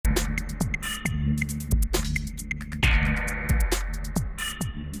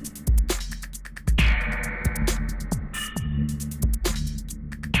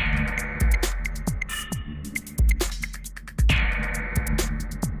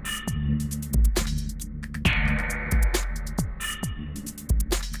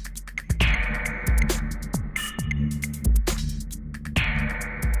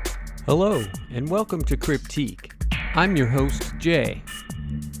Hello, and welcome to Cryptique. I'm your host, Jay.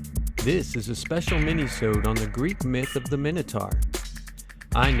 This is a special mini-sode on the Greek myth of the Minotaur.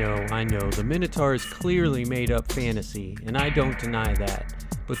 I know, the Minotaur is clearly made-up fantasy, and I don't deny that.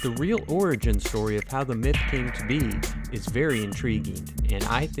 But the real origin story of how the myth came to be is very intriguing, and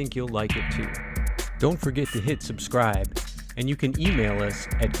I think you'll like it too. Don't forget to hit subscribe, and you can email us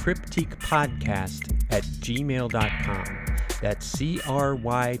at cryptiquepodcast@gmail.com. That's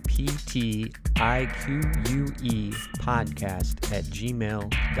CRYPTIQUE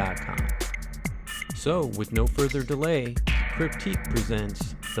podcast@gmail.com. So, with no further delay, Cryptique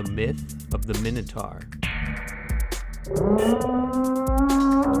presents The Myth of the Minotaur.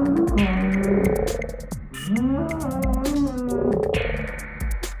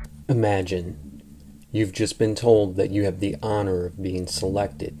 Imagine you've just been told that you have the honor of being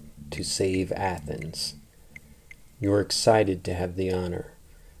selected to save Athens. You're excited to have the honor.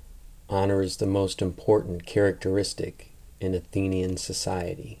 Honor is the most important characteristic in Athenian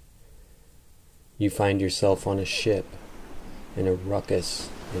society. You find yourself on a ship in a ruckus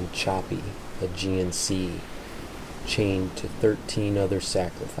and choppy Aegean Sea, chained to 13 other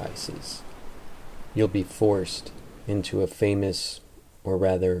sacrifices. You'll be forced into a famous, or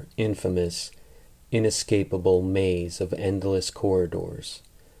rather infamous, inescapable maze of endless corridors,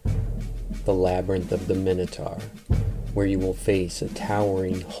 the labyrinth of the Minotaur, where you will face a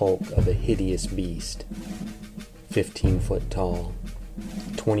towering hulk of a hideous beast, 15 foot tall,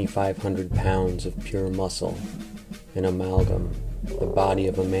 2,500 pounds of pure muscle, an amalgam, the body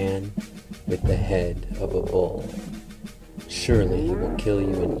of a man with the head of a bull. Surely he will kill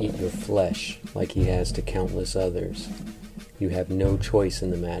you and eat your flesh like he has to countless others. You have no choice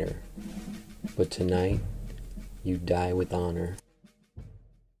in the matter. But tonight, you die with honor.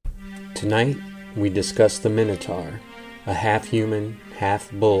 Tonight, we discuss the Minotaur, a half-human,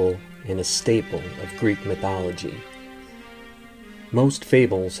 half-bull, and a staple of Greek mythology. Most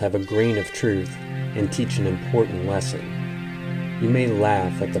fables have a grain of truth and teach an important lesson. You may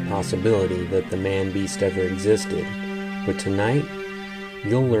laugh at the possibility that the man-beast ever existed, but tonight,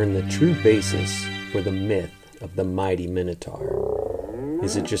 you'll learn the true basis for the myth of the mighty Minotaur.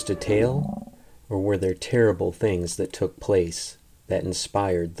 Is it just a tale, or were there terrible things that took place that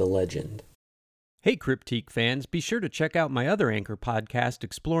inspired the legend? Hey Cryptique fans, be sure to check out my other anchor podcast,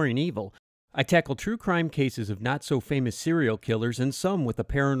 Exploring Evil. I tackle true crime cases of not-so-famous serial killers and some with a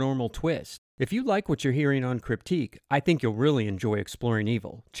paranormal twist. If you like what you're hearing on Cryptique, I think you'll really enjoy Exploring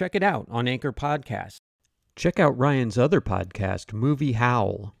Evil. Check it out on Anchor Podcast. Check out Ryan's other podcast, Movie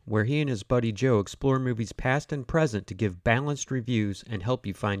Howl, where he and his buddy Joe explore movies past and present to give balanced reviews and help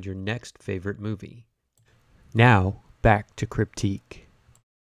you find your next favorite movie. Now, back to Cryptique.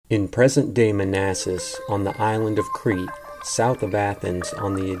 In present-day Manassas, on the island of Crete, south of Athens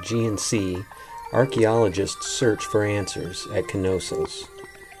on the Aegean Sea, archaeologists search for answers at Knossos.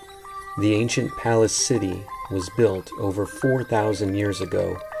 The ancient palace city was built over 4,000 years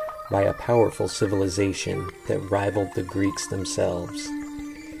ago by a powerful civilization that rivaled the Greeks themselves.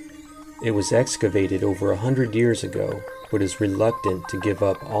 It was excavated over 100 years ago, but is reluctant to give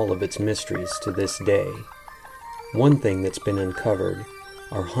up all of its mysteries to this day. One thing that's been uncovered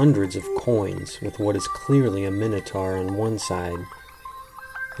are hundreds of coins with what is clearly a minotaur on one side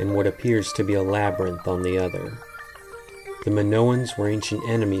and what appears to be a labyrinth on the other. The Minoans were ancient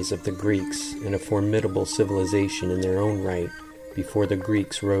enemies of the Greeks and a formidable civilization in their own right before the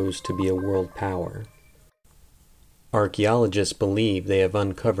Greeks rose to be a world power. Archaeologists believe they have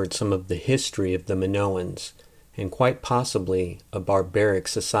uncovered some of the history of the Minoans and quite possibly a barbaric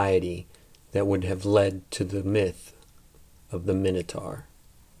society that would have led to the myth of the Minotaur.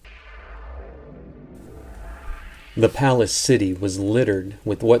 The palace city was littered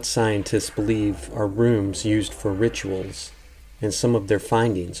with what scientists believe are rooms used for rituals, and some of their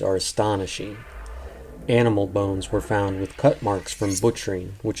findings are astonishing. Animal bones were found with cut marks from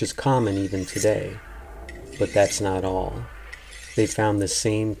butchering, which is common even today. But that's not all. They found the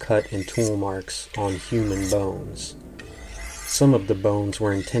same cut and tool marks on human bones. Some of the bones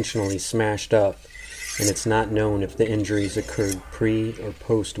were intentionally smashed up, and it's not known if the injuries occurred pre- or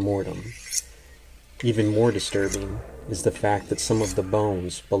post-mortem. Even more disturbing is the fact that some of the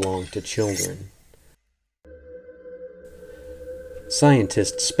bones belong to children.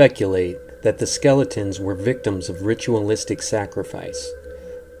 Scientists speculate that the skeletons were victims of ritualistic sacrifice.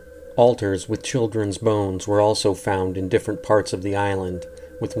 Altars with children's bones were also found in different parts of the island,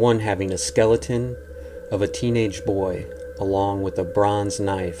 with one having a skeleton of a teenage boy, along with a bronze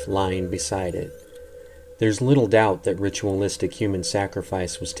knife lying beside it. There's little doubt that ritualistic human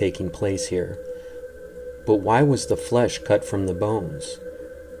sacrifice was taking place here. But why was the flesh cut from the bones?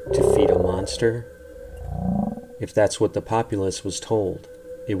 To feed a monster? If that's what the populace was told,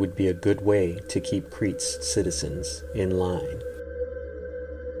 it would be a good way to keep Crete's citizens in line.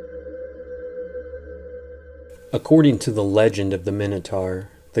 According to the legend of the Minotaur,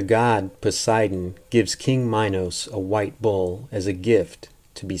 the god Poseidon gives King Minos a white bull as a gift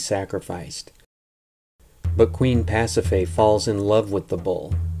to be sacrificed. But Queen Pasiphae falls in love with the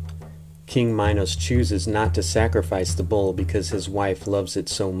bull. King Minos chooses not to sacrifice the bull because his wife loves it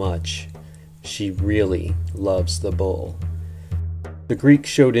so much. She really loves the bull. The Greeks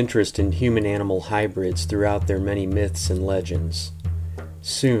showed interest in human-animal hybrids throughout their many myths and legends.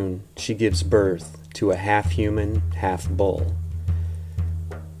 Soon, she gives birth to a half-human, half-bull.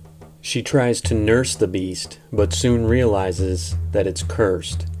 She tries to nurse the beast, but soon realizes that it's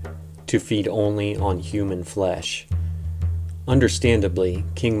cursed, to feed only on human flesh. Understandably,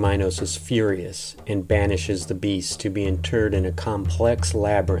 King Minos is furious and banishes the beast to be interred in a complex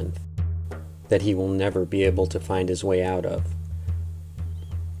labyrinth that he will never be able to find his way out of.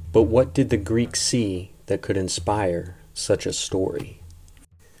 But what did the Greeks see that could inspire such a story?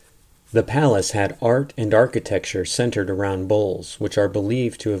 The palace had art and architecture centered around bulls, which are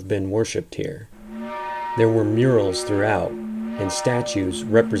believed to have been worshipped here. There were murals throughout, and statues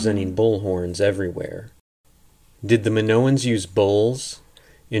representing bull horns everywhere. Did the Minoans use bulls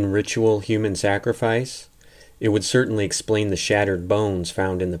in ritual human sacrifice? It would certainly explain the shattered bones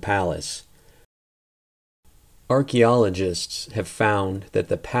found in the palace. Archaeologists have found that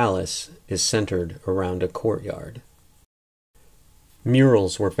the palace is centered around a courtyard.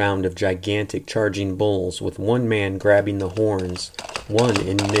 Murals were found of gigantic charging bulls with one man grabbing the horns, one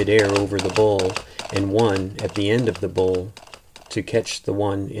in midair over the bull, and one at the end of the bull to catch the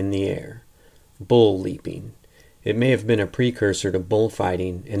one in the air. Bull leaping. It may have been a precursor to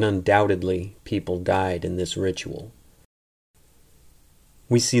bullfighting, and undoubtedly people died in this ritual.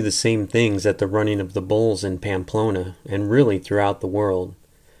 We see the same things at the running of the bulls in Pamplona, and really throughout the world.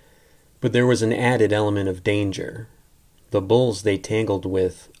 But there was an added element of danger. The bulls they tangled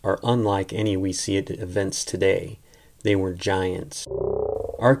with are unlike any we see at events today. They were giants.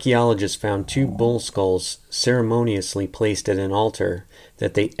 Archaeologists found 2 bull skulls ceremoniously placed at an altar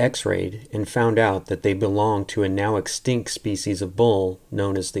that they x-rayed and found out that they belonged to a now extinct species of bull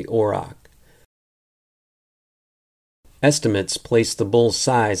known as the auroch. Estimates place the bull's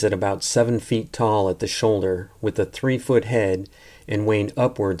size at about 7 feet tall at the shoulder, with a 3-foot head and weighing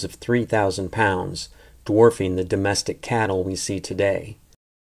upwards of 3,000 pounds, dwarfing the domestic cattle we see today.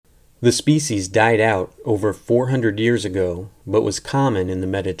 The species died out over 400 years ago, but was common in the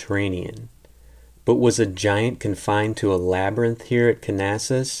Mediterranean. But was a giant confined to a labyrinth here at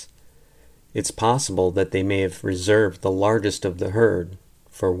Knossos? It's possible that they may have reserved the largest of the herd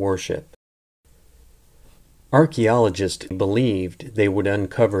for worship. Archaeologists believed they would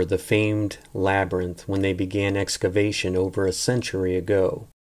uncover the famed labyrinth when they began excavation over a century ago.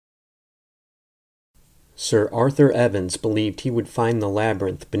 Sir Arthur Evans believed he would find the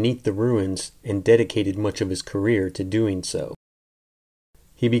labyrinth beneath the ruins and dedicated much of his career to doing so.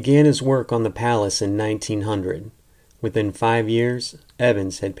 He began his work on the palace in 1900. Within 5 years,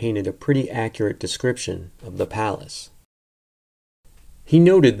 Evans had painted a pretty accurate description of the palace. He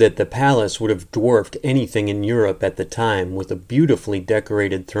noted that the palace would have dwarfed anything in Europe at the time, with a beautifully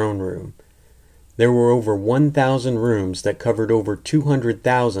decorated throne room. There were over 1,000 rooms that covered over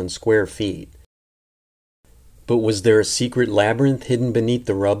 200,000 square feet. But was there a secret labyrinth hidden beneath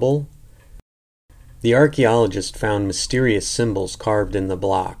the rubble? The archaeologist found mysterious symbols carved in the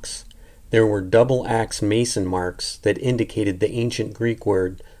blocks. There were double-axe mason marks that indicated the ancient Greek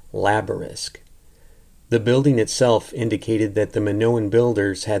word labyrinth. The building itself indicated that the Minoan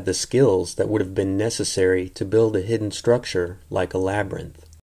builders had the skills that would have been necessary to build a hidden structure like a labyrinth.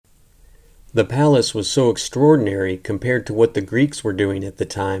 The palace was so extraordinary compared to what the Greeks were doing at the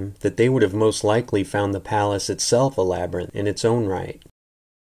time that they would have most likely found the palace itself a labyrinth in its own right.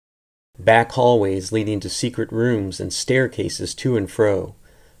 Back hallways leading to secret rooms and staircases to and fro.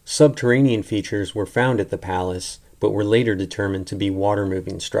 Subterranean features were found at the palace, but were later determined to be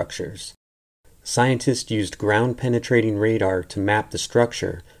water-moving structures. Scientists used ground-penetrating radar to map the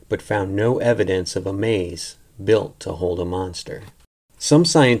structure, but found no evidence of a maze built to hold a monster. Some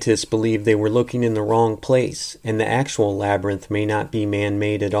scientists believe they were looking in the wrong place, and the actual labyrinth may not be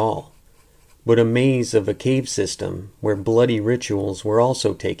man-made at all, but a maze of a cave system where bloody rituals were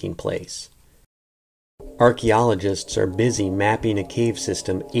also taking place. Archaeologists are busy mapping a cave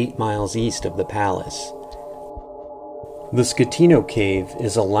system 8 miles east of the palace. The Scatino Cave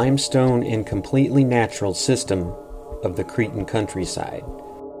is a limestone and completely natural system of the Cretan countryside.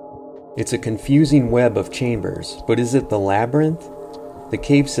 It's a confusing web of chambers, but is it the labyrinth? The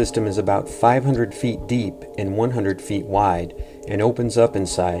cave system is about 500 feet deep and 100 feet wide and opens up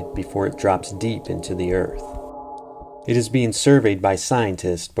inside before it drops deep into the earth. It is being surveyed by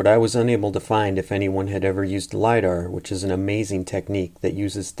scientists, but I was unable to find if anyone had ever used LiDAR, which is an amazing technique that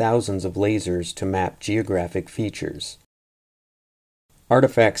uses thousands of lasers to map geographic features.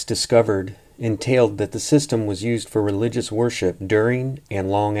 Artifacts discovered entailed that the system was used for religious worship during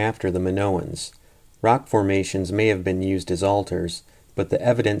and long after the Minoans. Rock formations may have been used as altars, but the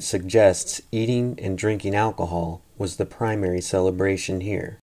evidence suggests eating and drinking alcohol was the primary celebration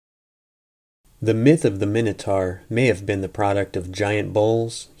here. The myth of the Minotaur may have been the product of giant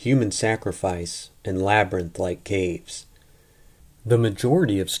bulls, human sacrifice, and labyrinth-like caves. The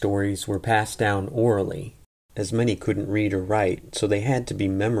majority of stories were passed down orally, as many couldn't read or write, so they had to be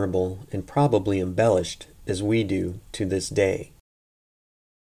memorable and probably embellished, as we do to this day.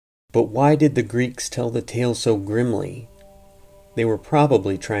 But why did the Greeks tell the tale so grimly? They were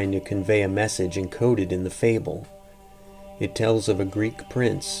probably trying to convey a message encoded in the fable. It tells of a Greek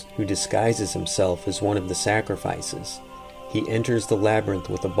prince who disguises himself as one of the sacrifices. He enters the labyrinth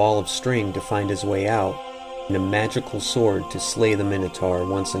with a ball of string to find his way out, and a magical sword to slay the Minotaur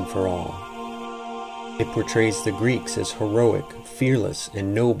once and for all. It portrays the Greeks as heroic, fearless,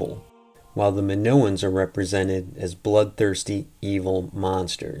 and noble, while the Minoans are represented as bloodthirsty, evil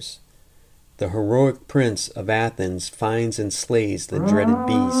monsters. The heroic prince of Athens finds and slays the dreaded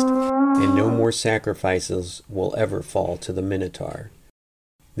beast, and no more sacrifices will ever fall to the Minotaur.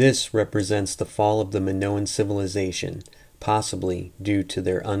 This represents the fall of the Minoan civilization, possibly due to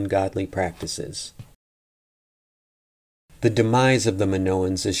their ungodly practices. The demise of the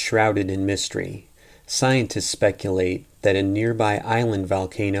Minoans is shrouded in mystery. Scientists speculate that a nearby island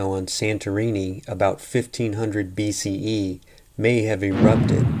volcano on Santorini about 1500 BCE may have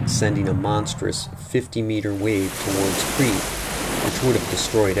erupted, sending a monstrous 50-meter wave towards Crete, which would have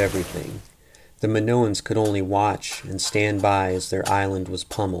destroyed everything. The Minoans could only watch and stand by as their island was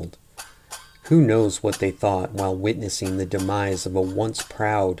pummeled. Who knows what they thought while witnessing the demise of a once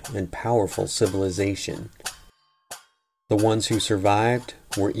proud and powerful civilization. The ones who survived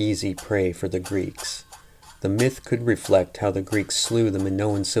were easy prey for the Greeks. The myth could reflect how the Greeks slew the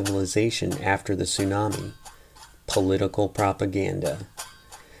Minoan civilization after the tsunami. Political propaganda.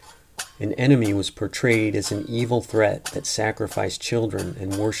 An enemy was portrayed as an evil threat that sacrificed children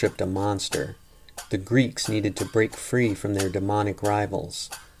and worshipped a monster. The Greeks needed to break free from their demonic rivals.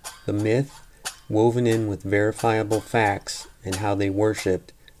 The myth, woven in with verifiable facts and how they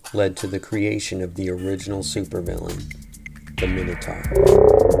worshipped, led to the creation of the original supervillain, the Minotaur.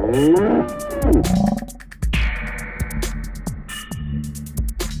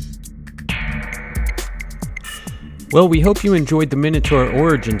 Well, we hope you enjoyed the Minotaur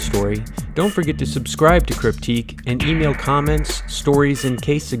origin story. Don't forget to subscribe to Cryptique and email comments, stories, and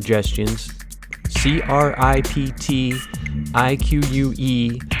case suggestions. CRIPTIQUE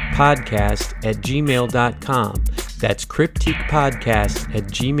podcast@gmail.com. That's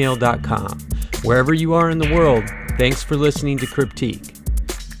cryptiquepodcast@gmail.com. Wherever you are in the world, thanks for listening to Cryptique.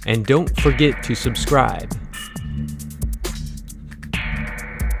 And don't forget to subscribe.